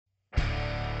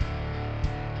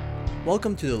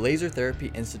Welcome to the Laser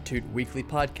Therapy Institute weekly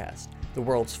podcast, the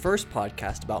world's first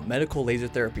podcast about medical laser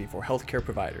therapy for healthcare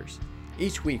providers.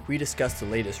 Each week, we discuss the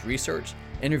latest research,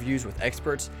 interviews with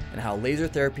experts, and how laser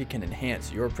therapy can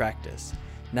enhance your practice.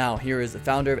 Now, here is the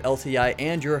founder of LTI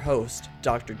and your host,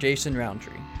 Dr. Jason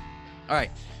Roundtree. All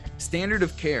right, standard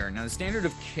of care. Now, the standard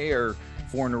of care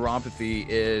for neuropathy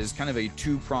is kind of a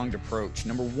two-pronged approach.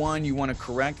 Number one, you want to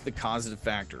correct the causative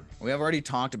factor. We have already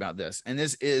talked about this, and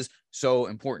this is so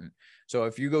important. So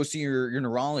if you go see your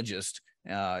neurologist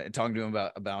and talking to him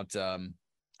about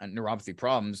neuropathy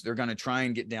problems, they're going to try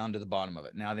and get down to the bottom of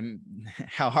it. Now,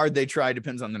 how hard they try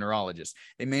depends on the neurologist.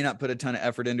 They may not put a ton of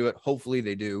effort into it. Hopefully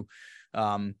they do.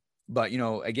 But,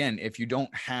 again, if you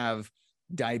don't have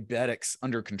diabetics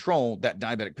under control, that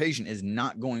diabetic patient is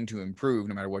not going to improve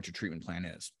no matter what your treatment plan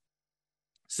is.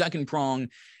 Second prong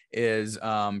is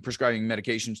prescribing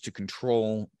medications to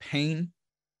control pain.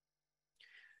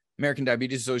 American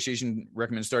Diabetes Association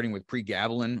recommends starting with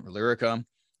pregabalin or Lyrica,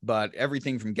 but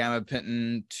everything from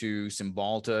gabapentin to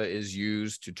Cymbalta is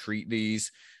used to treat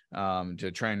these,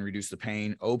 to try and reduce the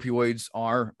pain. Opioids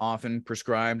are often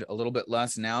prescribed, a little bit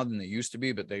less now than they used to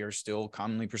be, but they are still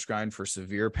commonly prescribed for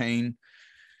severe pain.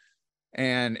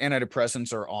 And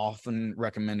antidepressants are often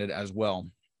recommended as well.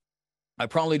 I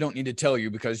probably don't need to tell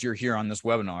you because you're here on this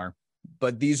webinar,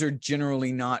 but these are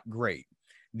generally not great.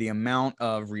 The amount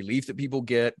of relief that people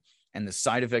get and the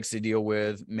side effects they deal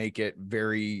with make it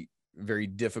very, very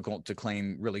difficult to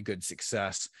claim really good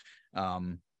success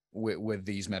with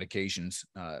these medication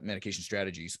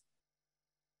strategies.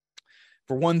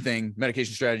 For one thing,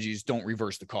 medication strategies don't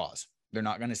reverse the cause. They're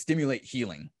not going to stimulate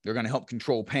healing. They're going to help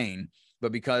control pain.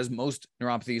 But because most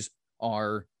neuropathies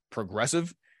are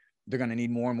progressive, they're going to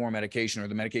need more and more medication, or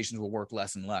the medications will work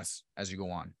less and less as you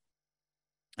go on.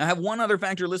 I have one other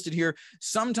factor listed here.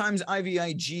 Sometimes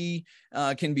IVIG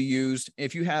can be used.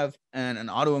 If you have an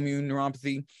autoimmune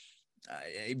neuropathy,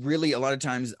 really a lot of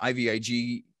times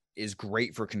IVIG is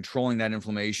great for controlling that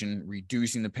inflammation,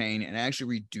 reducing the pain, and actually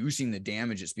reducing the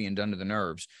damage that's being done to the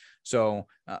nerves. So,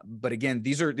 but again,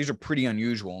 these are pretty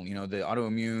unusual. The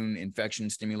autoimmune infection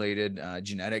stimulated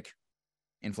genetic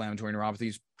inflammatory neuropathy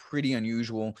is pretty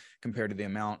unusual compared to the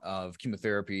amount of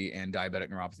chemotherapy and diabetic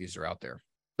neuropathies that are out there.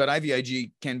 But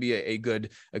IVIG can be a good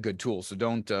tool. So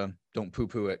don't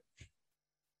poo-poo it.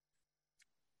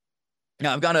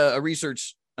 Now I've got a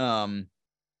research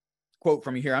quote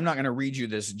from you here. I'm not going to read you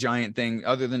this giant thing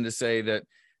other than to say that,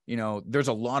 there's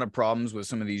a lot of problems with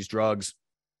some of these drugs.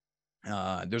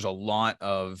 There's a lot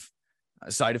of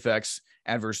side effects,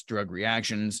 adverse drug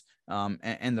reactions,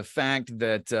 and the fact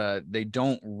that they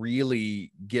don't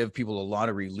really give people a lot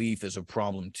of relief is a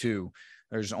problem too.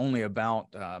 There's only about,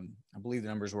 I believe the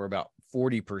numbers were about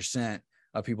 40%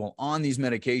 of people on these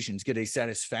medications get a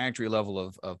satisfactory level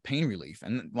of pain relief.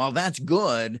 And while that's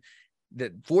good,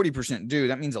 that 40% do,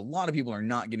 that means a lot of people are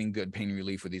not getting good pain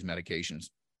relief with these medications.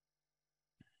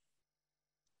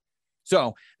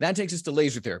 So that takes us to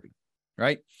laser therapy,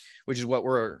 right? Which is what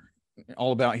we're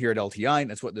all about here at LTI.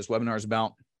 That's what this webinar is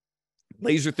about.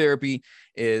 Laser therapy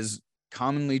is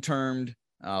commonly termed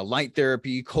light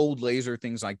therapy, cold laser,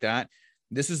 things like that.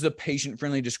 This is a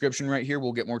patient-friendly description right here.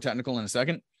 We'll get more technical in a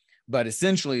second. But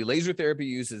essentially, laser therapy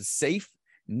uses safe,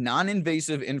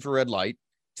 non-invasive infrared light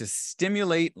to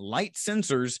stimulate light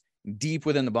sensors deep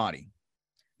within the body.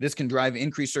 This can drive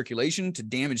increased circulation to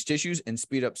damaged tissues and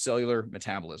speed up cellular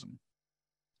metabolism.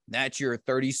 That's your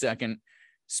 30-second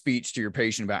speech to your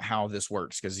patient about how this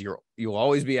works, because you'll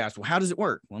always be asked, well, how does it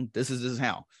work? Well, this is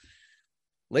how.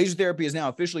 Laser therapy is now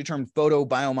officially termed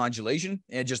photobiomodulation.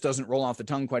 It just doesn't roll off the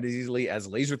tongue quite as easily as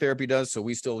laser therapy does. So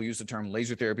we still use the term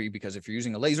laser therapy because if you're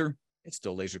using a laser, it's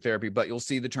still laser therapy, but you'll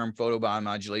see the term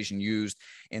photobiomodulation used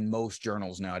in most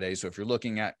journals nowadays. So if you're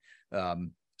looking at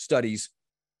studies,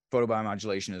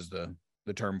 photobiomodulation is the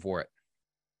term for it.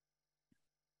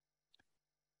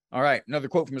 All right, another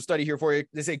quote from a study here for you.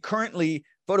 They say currently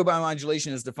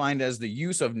photobiomodulation is defined as the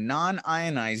use of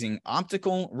non-ionizing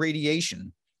optical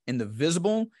radiation in the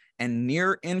visible and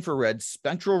near infrared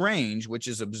spectral range, which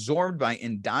is absorbed by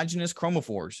endogenous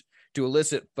chromophores to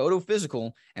elicit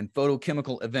photophysical and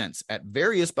photochemical events at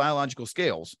various biological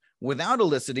scales without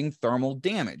eliciting thermal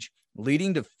damage,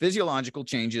 leading to physiological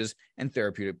changes and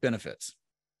therapeutic benefits.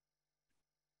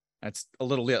 That's a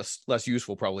little less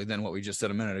useful probably than what we just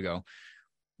said a minute ago.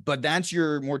 But that's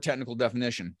your more technical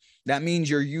definition. That means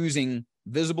you're using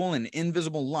visible and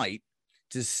invisible light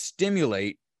to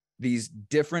stimulate these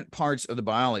different parts of the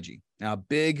biology. Now, a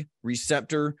big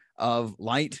receptor of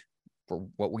light for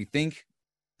what we think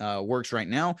works right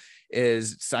now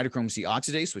is cytochrome C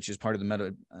oxidase, which is part of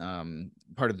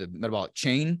the metabolic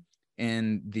chain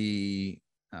in the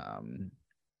in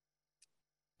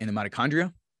the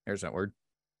mitochondria. There's that word.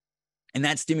 And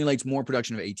that stimulates more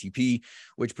production of ATP,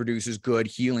 which produces good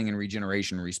healing and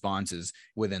regeneration responses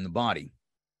within the body.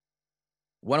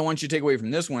 What I want you to take away from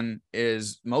this one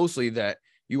is mostly that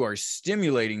you are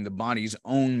stimulating the body's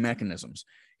own mechanisms.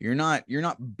 You're not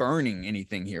burning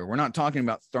anything here. We're not talking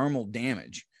about thermal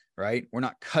damage, right? We're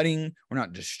not cutting, we're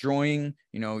not destroying,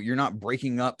 you're not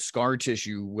breaking up scar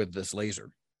tissue with this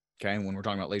laser. Okay. When we're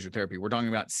talking about laser therapy, we're talking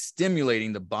about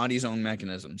stimulating the body's own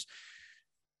mechanisms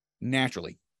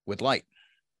naturally with light.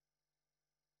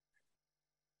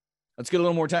 Let's get a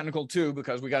little more technical too,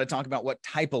 because we got to talk about what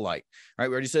type of light, right?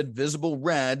 We already said visible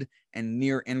red and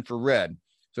near infrared.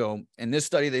 So in this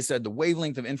study, they said the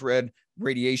wavelength of infrared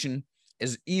radiation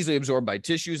is easily absorbed by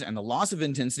tissues and the loss of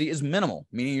intensity is minimal,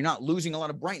 meaning you're not losing a lot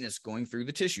of brightness going through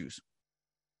the tissues.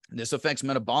 This affects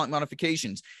metabolic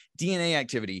modifications, DNA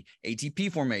activity,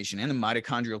 ATP formation, and the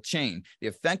mitochondrial chain. The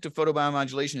effect of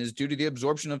photobiomodulation is due to the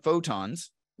absorption of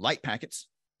photons, light packets,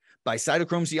 by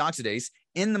cytochrome C oxidase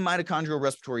in the mitochondrial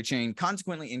respiratory chain,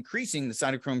 consequently increasing the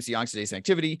cytochrome C oxidase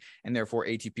activity and therefore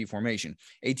ATP formation.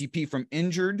 ATP from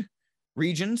injured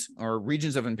regions or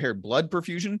regions of impaired blood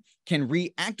perfusion can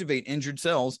reactivate injured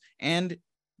cells and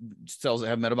cells that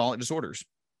have metabolic disorders.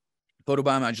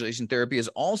 Photobiomodulation therapy is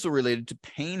also related to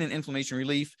pain and inflammation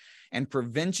relief and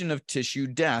prevention of tissue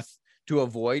death to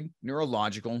avoid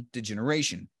neurological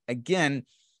degeneration. Again,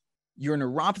 your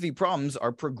neuropathy problems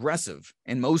are progressive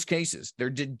in most cases. They're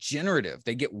degenerative.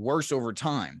 They get worse over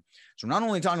time. So we're not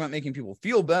only talking about making people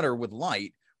feel better with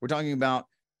light, we're talking about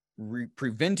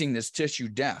preventing this tissue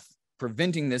death,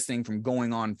 preventing this thing from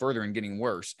going on further and getting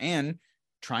worse, and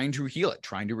trying to heal it,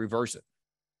 trying to reverse it.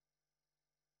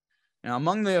 Now,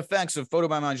 among the effects of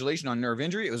photobiomodulation on nerve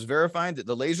injury, it was verified that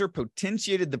the laser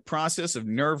potentiated the process of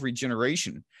nerve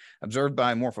regeneration, observed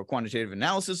by morphoquantitative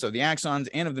analysis of the axons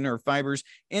and of the nerve fibers,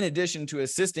 in addition to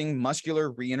assisting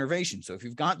muscular reinnervation. So if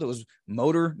you've got those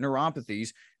motor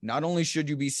neuropathies, not only should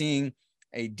you be seeing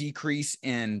a decrease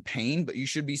in pain, but you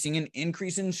should be seeing an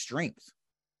increase in strength.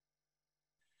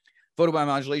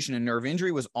 Photobiomodulation in nerve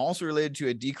injury was also related to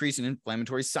a decrease in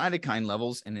inflammatory cytokine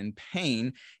levels and in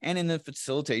pain and in the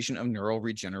facilitation of neural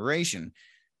regeneration.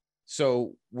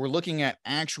 So we're looking at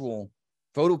actual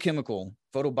photochemical,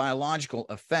 photobiological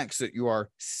effects that you are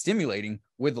stimulating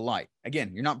with the light.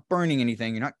 Again, you're not burning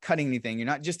anything, you're not cutting anything, you're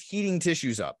not just heating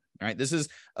tissues up, right? This is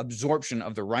absorption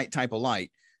of the right type of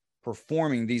light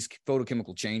performing these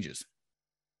photochemical changes.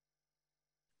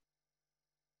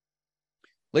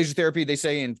 Laser therapy, they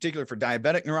say, in particular for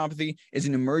diabetic neuropathy, is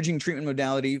an emerging treatment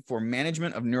modality for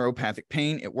management of neuropathic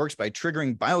pain. It works by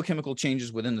triggering biochemical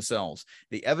changes within the cells.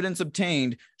 The evidence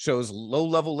obtained shows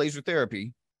low-level laser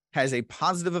therapy has a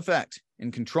positive effect in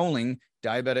controlling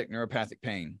diabetic neuropathic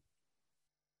pain.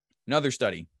 Another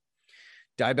study.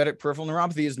 Diabetic peripheral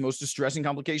neuropathy is the most distressing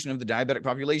complication of the diabetic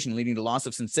population, leading to loss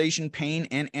of sensation, pain,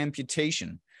 and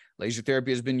amputation. Laser therapy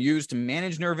has been used to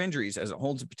manage nerve injuries as it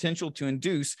holds the potential to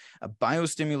induce a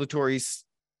biostimulatory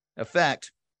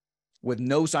effect with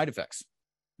no side effects.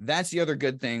 That's the other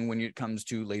good thing when it comes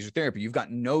to laser therapy. You've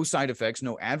got no side effects,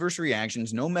 no adverse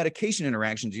reactions, no medication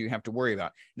interactions you have to worry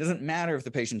about. It doesn't matter if the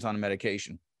patient's on a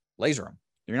medication. Laser them.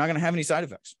 You're not going to have any side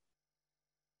effects.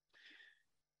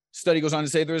 Study goes on to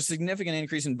say there is a significant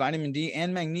increase in vitamin D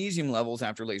and magnesium levels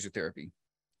after laser therapy,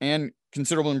 and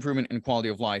considerable improvement in quality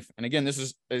of life. And again, this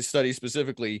is a study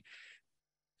specifically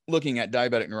looking at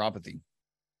diabetic neuropathy.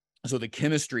 So the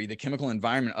chemistry, the chemical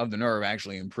environment of the nerve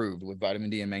actually improved with vitamin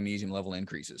D and magnesium level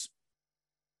increases.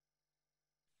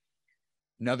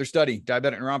 Another study,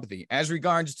 diabetic neuropathy. As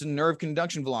regards to nerve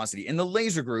conduction velocity, in the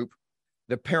laser group,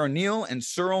 the peroneal and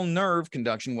sural nerve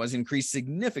conduction was increased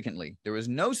significantly. There was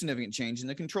no significant change in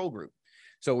the control group.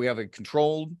 So we have a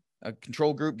control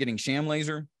group getting sham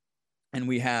laser, and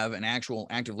we have an actual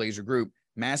active laser group.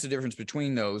 Massive difference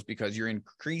between those because you're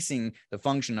increasing the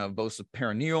function of both the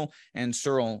peroneal and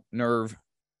sural nerve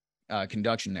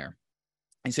conduction there.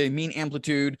 And so the mean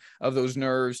amplitude of those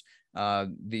nerves,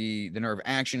 the nerve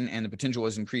action and the potential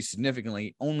was increased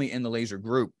significantly only in the laser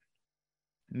group.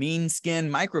 Mean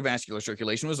skin microvascular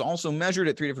circulation was also measured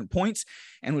at 3 different points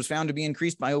and was found to be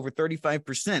increased by over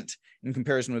 35% in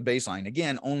comparison with baseline.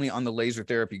 Again, only on the laser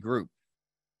therapy group.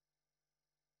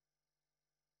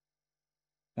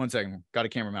 One second, got a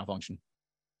camera malfunction.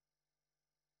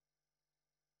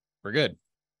 We're good.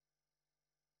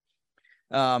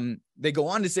 They go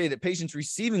on to say that patients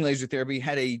receiving laser therapy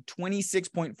had a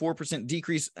 26.4%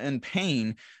 decrease in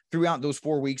pain throughout those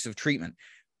 4 weeks of treatment.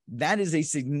 That is a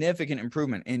significant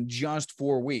improvement in just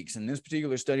 4 weeks. In this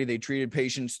particular study, they treated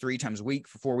patients 3 times a week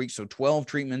for 4 weeks, so 12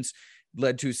 treatments,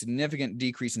 led to a significant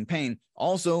decrease in pain.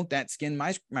 Also, that skin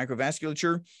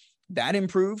microvasculature, that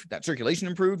improved, that circulation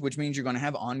improved, which means you're going to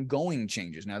have ongoing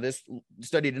changes. Now, this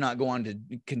study did not go on to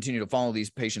continue to follow these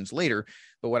patients later,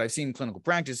 but what I've seen in clinical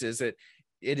practice is that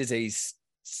it is a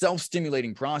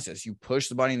self-stimulating process. You push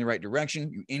the body in the right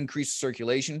direction, you increase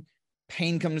circulation,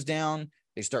 pain comes down,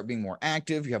 they start being more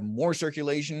active, you have more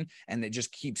circulation, and it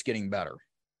just keeps getting better.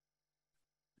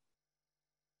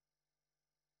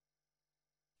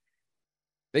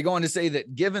 They go on to say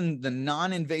that given the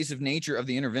non-invasive nature of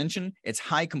the intervention, its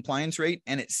high compliance rate,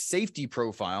 and its safety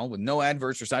profile with no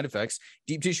adverse or side effects,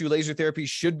 deep tissue laser therapy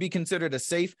should be considered a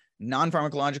safe,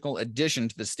 non-pharmacological addition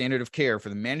to the standard of care for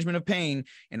the management of pain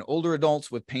in older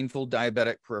adults with painful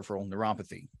diabetic peripheral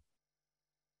neuropathy.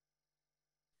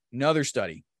 Another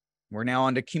study. We're now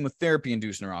on to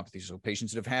chemotherapy-induced neuropathy. So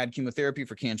patients that have had chemotherapy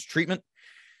for cancer treatment.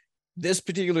 This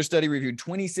particular study reviewed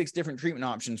 26 different treatment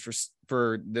options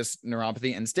for this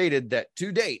neuropathy and stated that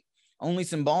to date, only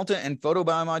Cymbalta and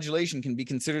photobiomodulation can be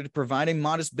considered to provide a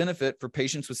modest benefit for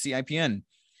patients with CIPN.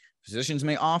 Physicians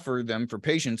may offer them for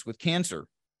patients with cancer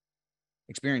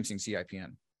experiencing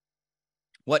CIPN.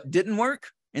 What didn't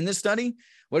work in this study?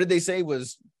 What did they say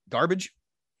was garbage?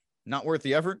 Not worth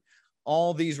the effort?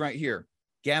 All these right here: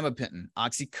 gabapentin,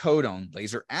 oxycodone,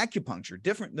 laser acupuncture,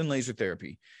 different than laser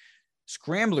therapy,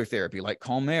 scrambler therapy like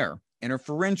Calmair,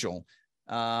 interferential,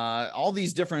 all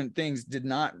these different things did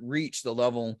not reach the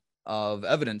level of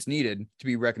evidence needed to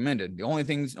be recommended. The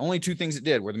only two things it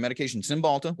did were the medication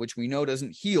Cymbalta, which we know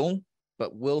doesn't heal,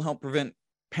 but will help prevent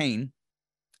pain,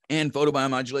 and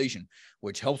photobiomodulation,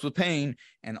 which helps with pain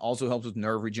and also helps with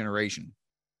nerve regeneration.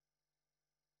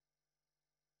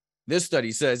 This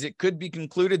study says it could be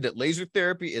concluded that laser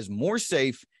therapy is more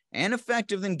safe and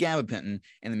effective than gabapentin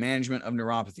in the management of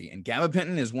neuropathy. And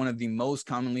gabapentin is one of the most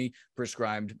commonly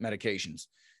prescribed medications.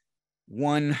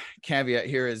 One caveat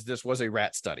here is this was a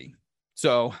rat study.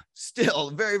 So still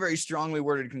a very, very strongly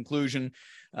worded conclusion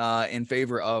in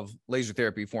favor of laser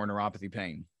therapy for neuropathy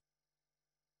pain.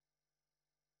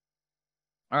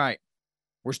 All right.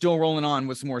 We're still rolling on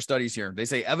with some more studies here. They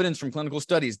say evidence from clinical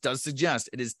studies does suggest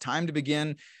it is time to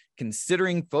begin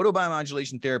considering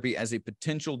photobiomodulation therapy as a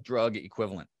potential drug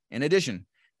equivalent. In addition,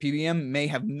 PBM may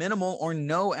have minimal or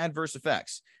no adverse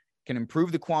effects, can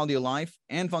improve the quality of life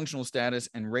and functional status,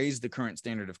 and raise the current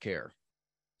standard of care.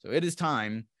 So it is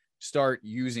time to start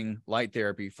using light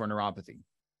therapy for neuropathy.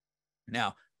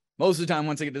 Now, most of the time,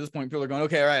 once I get to this point, people are going,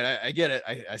 okay, all right, I get it.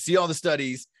 I see all the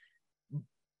studies.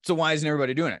 So why isn't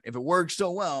everybody doing it? If it works so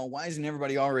well, why isn't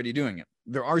everybody already doing it?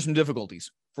 There are some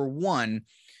difficulties. For one,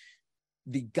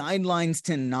 the guidelines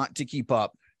tend not to keep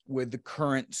up with the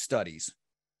current studies.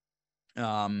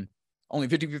 Only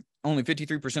 53%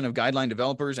 of guideline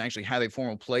developers actually have a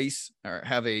formal place or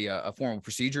have a formal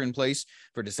procedure in place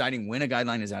for deciding when a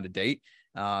guideline is out of date.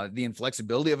 The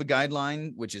inflexibility of a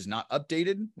guideline, which is not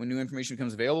updated when new information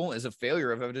becomes available, is a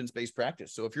failure of evidence-based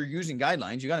practice. So if you're using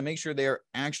guidelines, you got to make sure they're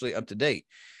actually up to date.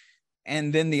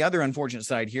 And then the other unfortunate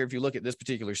side here, if you look at this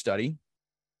particular study,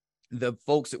 the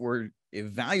folks that were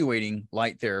evaluating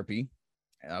light therapy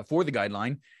for the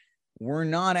guideline were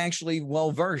not actually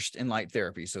well-versed in light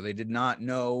therapy. So they did not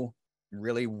know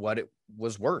really what it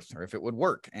was worth or if it would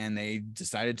work. And they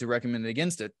decided to recommend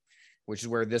against it, which is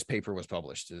where this paper was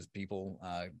published. Is people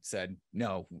said,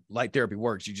 no, light therapy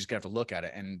works. You just have to look at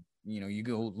it. And, you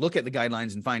go look at the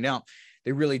guidelines and find out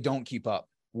they really don't keep up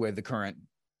with the current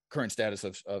status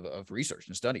of research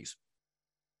and studies.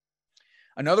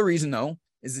 Another reason, though,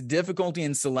 is the difficulty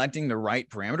in selecting the right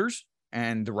parameters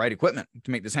and the right equipment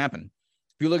to make this happen.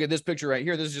 If you look at this picture right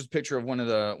here, this is just a picture of one of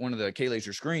the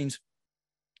K-laser screens.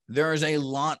 There is a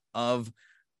lot of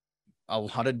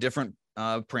different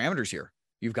parameters here.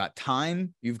 You've got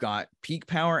time, you've got peak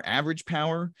power, average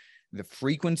power, the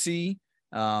frequency,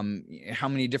 how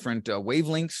many different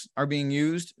wavelengths are being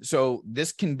used. So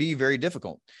this can be very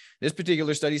difficult. This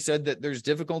particular study said that there's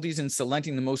difficulties in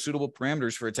selecting the most suitable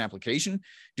parameters for its application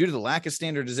due to the lack of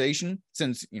standardization,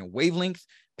 since wavelength,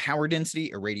 power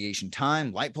density, irradiation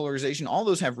time, light polarization, all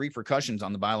those have repercussions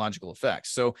on the biological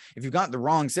effects. So if you've got the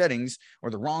wrong settings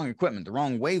or the wrong equipment, the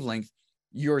wrong wavelength,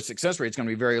 your success rate is going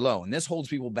to be very low. And this holds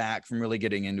people back from really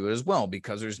getting into it as well,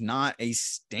 because there's not a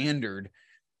standard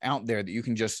out there that you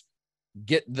can just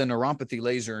get the neuropathy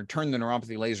laser, turn the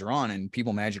neuropathy laser on, and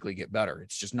people magically get better.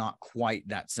 It's just not quite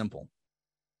that simple.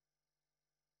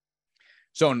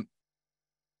 So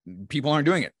people aren't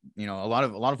doing it. A lot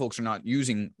of folks are not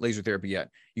using laser therapy yet.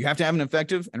 You have to have an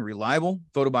effective and reliable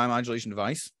photobiomodulation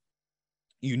device.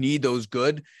 You need those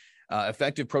good,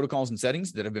 effective protocols and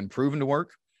settings that have been proven to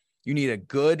work. You need a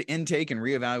good intake and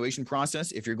reevaluation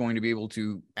process if you're going to be able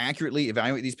to accurately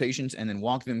evaluate these patients and then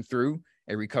walk them through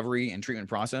a recovery and treatment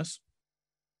process.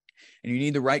 And you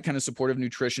need the right kind of supportive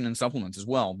nutrition and supplements as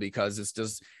well, because it's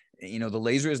just, the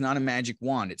laser is not a magic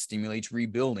wand. It stimulates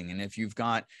rebuilding. And if you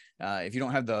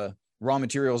don't have the raw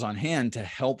materials on hand to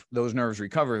help those nerves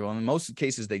recover, well, in most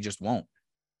cases, they just won't.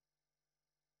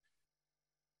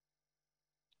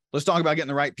 Let's talk about getting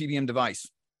the right PBM device.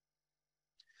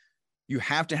 You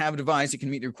have to have a device that can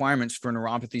meet the requirements for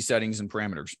neuropathy settings and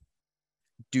parameters.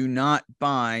 Do not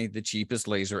buy the cheapest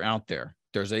laser out there.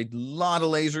 There's a lot of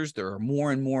lasers. There are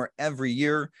more and more every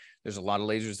year. There's a lot of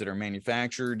lasers that are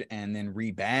manufactured and then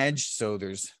rebadged. So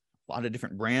there's a lot of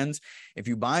different brands. If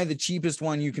you buy the cheapest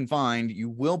one you can find, you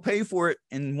will pay for it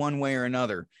in one way or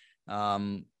another,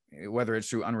 whether it's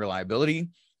through unreliability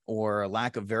or a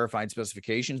lack of verified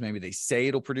specifications. Maybe they say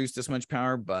it'll produce this much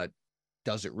power, but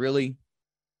does it really?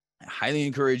 I highly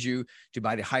encourage you to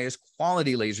buy the highest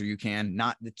quality laser you can,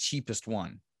 not the cheapest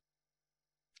one.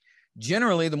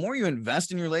 Generally, the more you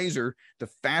invest in your laser, the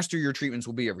faster your treatments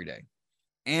will be every day,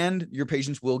 and your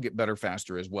patients will get better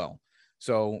faster as well.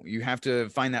 So you have to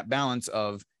find that balance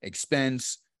of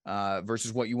expense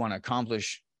versus what you want to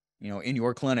accomplish, in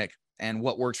your clinic and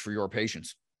what works for your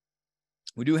patients.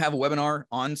 We do have a webinar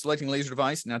on selecting a laser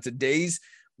device. Now, today's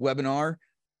webinar,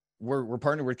 we're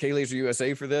partnered with K-Laser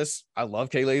USA for this. I love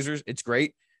K-Lasers. It's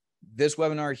great. This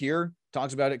webinar here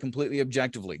talks about it completely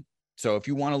objectively. So if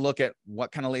you want to look at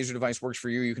what kind of laser device works for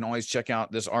you, you can always check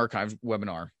out this archived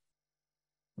webinar.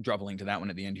 I'll drop a link to that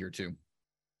one at the end here too.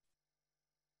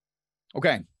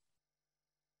 Okay.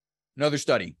 Another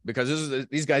study, because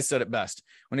these guys said it best.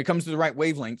 When it comes to the right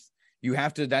wavelength,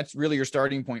 that's really your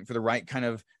starting point for the right kind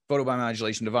of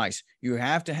photobiomodulation device. You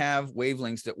have to have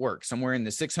wavelengths that work somewhere in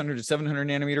the 600 to 700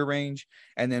 nanometer range,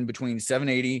 and then between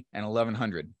 780 and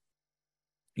 1100.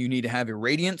 You need to have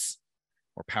irradiance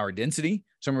or power density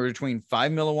somewhere between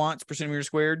 5 milliwatts per centimeter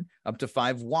squared up to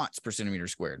 5 watts per centimeter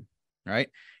squared. All right.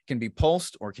 It can be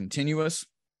pulsed or continuous,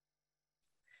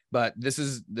 but this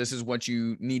is what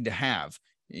you need to have.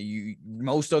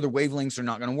 Most other wavelengths are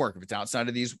not going to work. If it's outside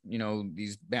of these,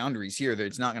 these boundaries here, that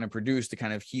it's not going to produce the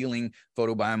kind of healing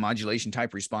photobiomodulation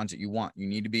type response that you want. You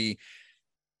need to be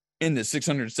in the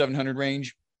 600 to 700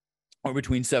 range, or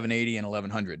between 780 and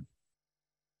 1100.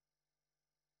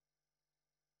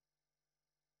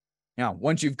 Now,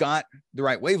 once you've got the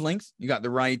right wavelength, you got the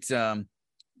right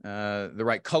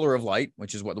color of light,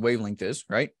 which is what the wavelength is,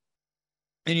 right?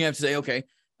 And you have to say, okay,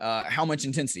 how much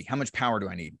intensity, how much power do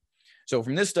I need? So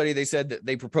from this study, they said that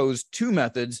they proposed 2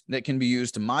 methods that can be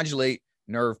used to modulate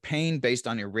nerve pain based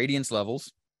on irradiance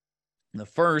levels. The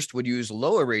first would use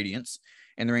low irradiance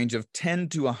in the range of 10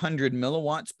 to 100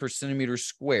 milliwatts per centimeter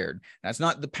squared. That's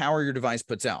not the power your device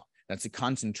puts out. That's the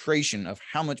concentration of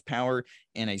how much power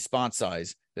in a spot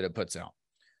size that it puts out.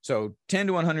 So 10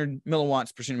 to 100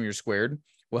 milliwatts per centimeter squared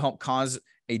will help cause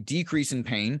a decrease in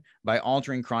pain by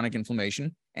altering chronic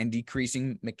inflammation and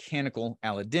decreasing mechanical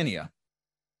allodynia.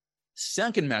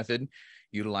 Second method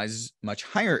utilizes much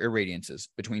higher irradiances,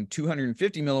 between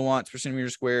 250 milliwatts per centimeter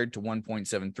squared to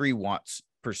 1.73 watts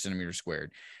per centimeter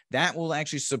squared. That will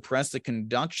actually suppress the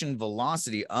conduction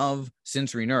velocity of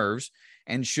sensory nerves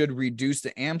and should reduce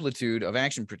the amplitude of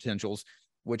action potentials,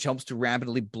 which helps to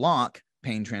rapidly block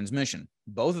pain transmission.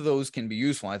 Both of those can be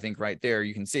useful, I think. Right there,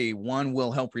 you can see one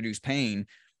will help reduce pain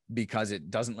because it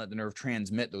doesn't let the nerve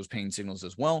transmit those pain signals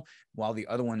as well, while the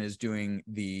other one is doing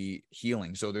the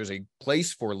healing. So there's a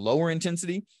place for lower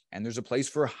intensity and there's a place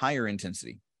for higher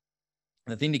intensity.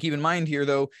 The thing to keep in mind here,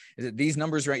 though, is that these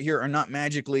numbers right here are not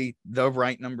magically the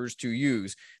right numbers to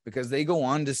use, because they go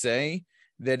on to say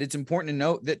that it's important to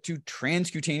note that to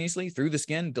transcutaneously through the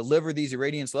skin deliver these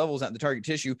irradiance levels at the target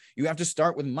tissue, you have to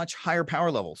start with much higher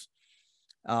power levels.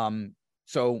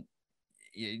 So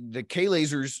the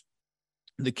K-lasers,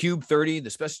 the Cube 30,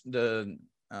 the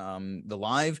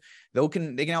Live, they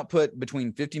can output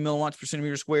between 50 milliwatts per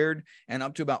centimeter squared and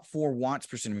up to about 4 watts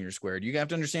per centimeter squared. You have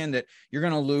to understand that you're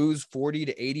going to lose 40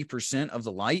 to 80% of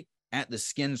the light at the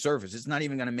skin surface. It's not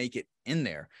even going to make it in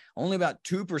there. Only about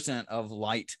 2% of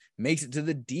light makes it to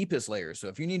the deepest layers. So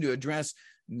if you need to address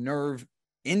nerve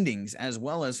endings as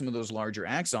well as some of those larger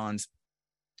axons,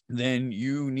 then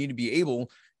you need to be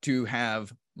able to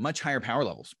have much higher power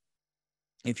levels.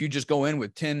 If you just go in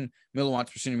with 10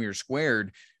 milliwatts per centimeter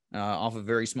squared off a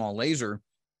very small laser,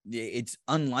 it's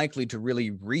unlikely to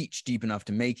really reach deep enough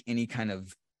to make any kind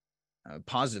of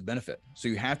positive benefit. So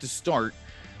you have to start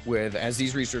with, as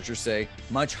these researchers say,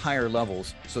 much higher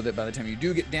levels, so that by the time you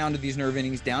do get down to these nerve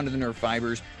endings, down to the nerve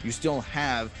fibers, you still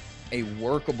have a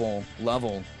workable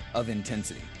level of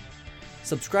intensity.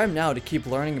 Subscribe now to keep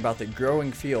learning about the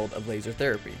growing field of laser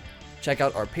therapy. Check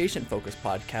out our patient-focused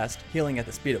podcast, Healing at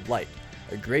the Speed of Light,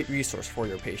 a great resource for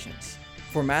your patients.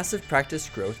 For massive practice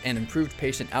growth and improved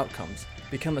patient outcomes,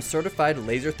 become a certified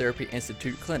Laser Therapy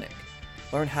Institute clinic.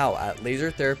 Learn how at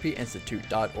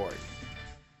lasertherapyinstitute.org.